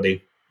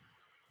fertility.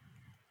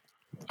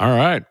 All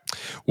right.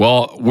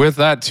 Well, with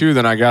that too,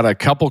 then I got a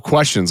couple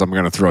questions I'm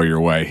going to throw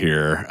your way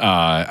here.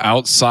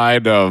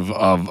 Outside of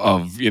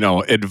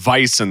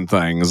advice and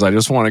things, I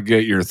just want to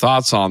get your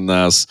thoughts on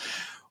this.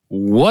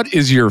 What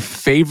is your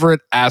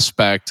favorite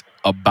aspect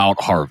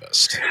about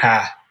harvest?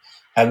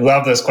 I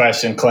love this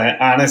question, Clint,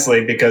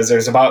 honestly, because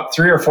there's about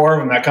 3 or 4 of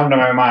them that come to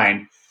my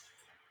mind,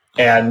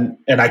 and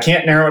I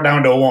can't narrow it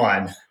down to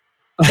one.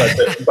 But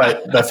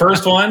the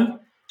first one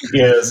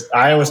is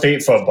Iowa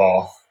State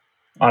football.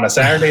 On a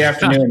Saturday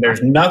afternoon,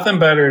 there's nothing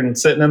better than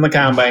sitting in the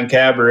combine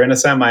cab or in a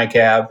semi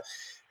cab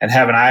and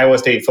having Iowa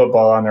State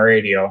football on the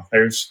radio.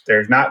 There's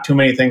not too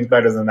many things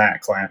better than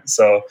that, Clint.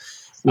 So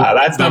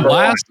that's number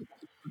one.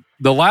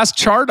 The last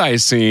chart I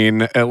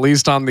seen, at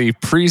least on the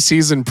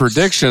preseason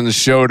predictions,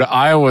 showed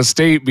Iowa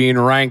State being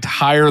ranked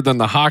higher than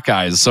the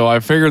Hawkeyes. So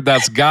I figured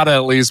that's got to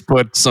at least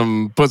put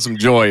some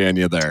joy in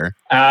you there.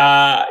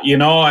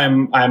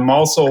 I'm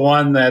also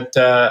one that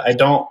I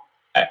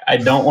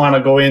don't want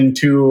to go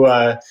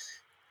into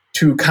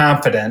too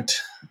confident.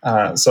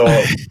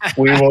 So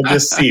we will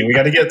just see. We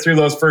got to get through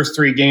those first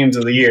 3 games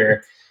of the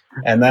year,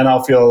 and then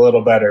I'll feel a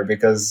little better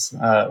because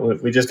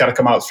we just got to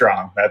come out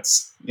strong.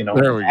 That's,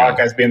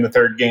 Hawkeyes being the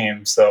 3rd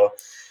game. So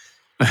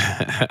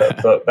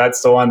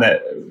that's the one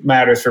that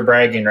matters for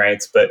bragging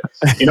rights. But,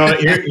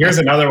 here's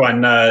another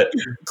one,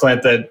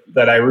 Clint,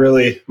 that I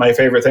really, my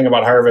favorite thing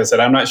about harvest that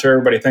I'm not sure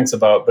everybody thinks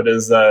about, but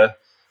is the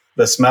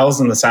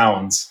smells and the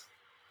sounds.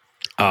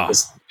 The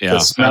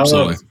smell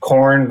absolutely. Of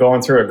corn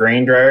going through a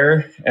grain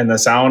dryer and the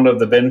sound of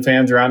the bin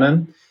fans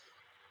running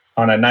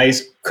on a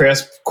nice,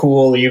 crisp,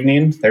 cool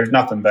evening. There's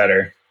nothing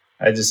better.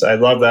 I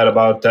love that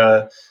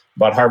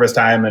about harvest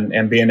time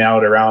and being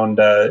out around,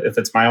 if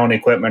it's my own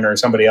equipment or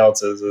somebody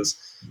else's, is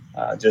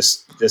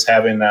just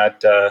having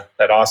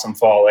that awesome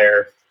fall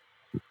air.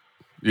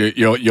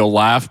 You'll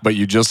laugh, but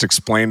you just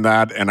explained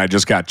that, and I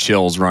just got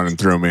chills running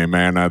through me,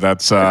 man.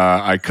 That's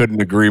I couldn't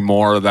agree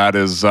more.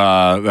 That's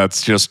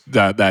just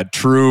that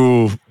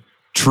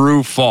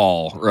true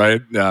fall,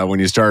 right? When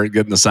you start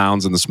getting the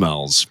sounds and the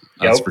smells,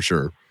 that's for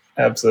sure.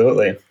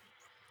 Absolutely.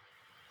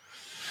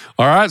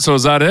 All right, so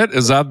is that it?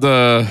 Is that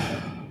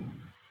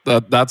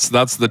that's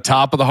the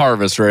top of the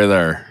harvest right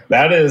there?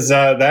 That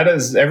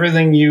is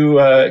everything you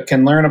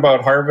can learn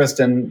about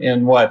harvest in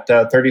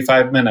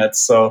 35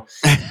 minutes. So,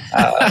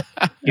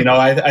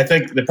 I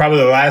think probably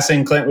the last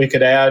thing, Clint, we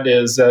could add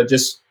is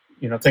just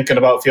thinking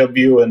about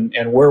FieldView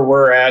and where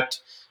we're at.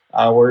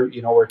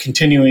 We're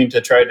continuing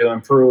to try to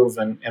improve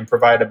and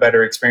provide a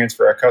better experience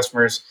for our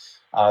customers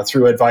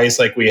through advice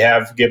like we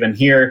have given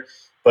here,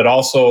 but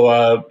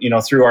also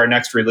through our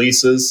next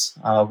releases.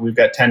 We've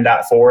got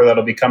 10.4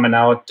 that'll be coming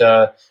out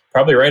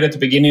probably right at the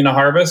beginning of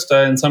harvest.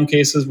 In some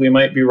cases, we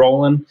might be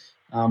rolling,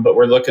 but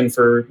we're looking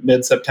for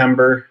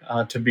mid-September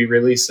to be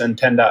releasing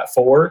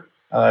 10.4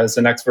 as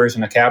the next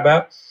version of Cab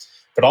App.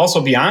 But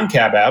also beyond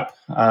Cab App,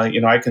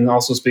 I can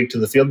also speak to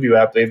the FieldView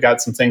app. They've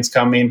got some things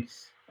coming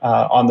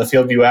on the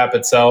FieldView app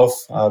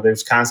itself.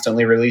 There's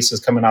constantly releases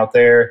coming out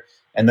there.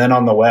 And then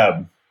on the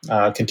web,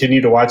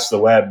 continue to watch the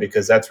web,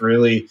 because that's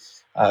really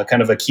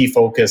kind of a key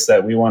focus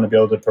that we want to be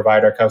able to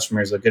provide our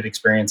customers a good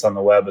experience on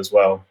the web as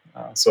well.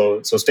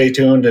 So stay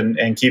tuned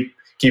and keep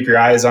your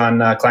eyes on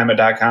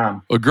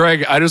climate.com. Well,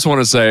 Greg, I just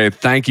want to say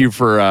thank you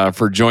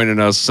for joining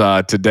us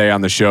today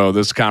on the show.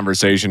 This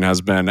conversation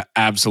has been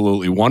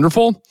absolutely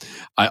wonderful.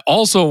 I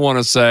also want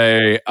to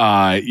say,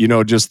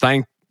 just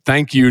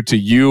thank you to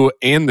you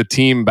and the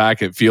team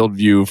back at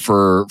FieldView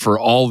for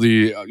all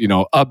the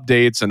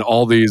updates and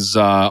all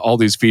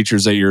these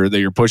features that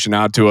you're pushing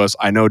out to us.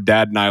 I know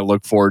Dad and I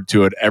look forward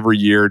to it every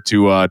year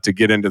to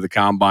get into the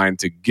combine,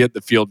 to get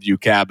the FieldView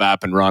Cab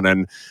app and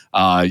running.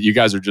 You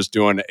guys are just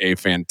doing a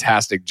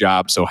fantastic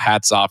job. So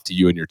hats off to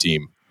you and your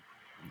team.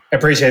 I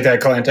appreciate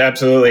that, Clint.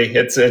 Absolutely,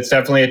 it's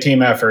definitely a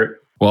team effort.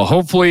 Well,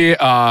 hopefully,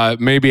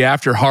 maybe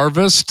after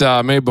harvest,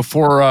 maybe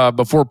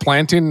before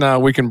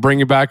planting, we can bring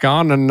you back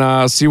on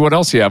and see what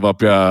else you have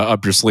up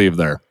your sleeve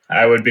there.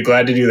 I would be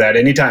glad to do that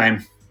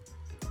anytime.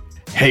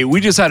 Hey,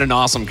 we just had an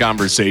awesome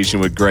conversation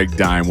with Greg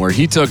Dime where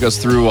he took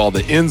us through all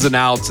the ins and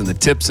outs and the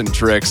tips and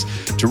tricks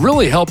to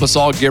really help us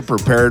all get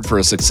prepared for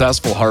a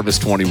successful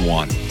Harvest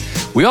 21.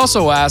 We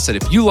also ask that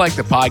if you like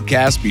the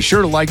podcast, be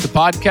sure to like the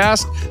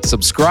podcast,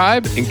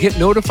 subscribe, and get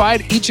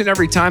notified each and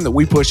every time that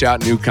we push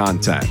out new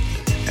content.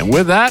 And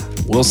with that,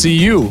 we'll see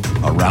you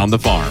around the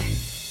farm.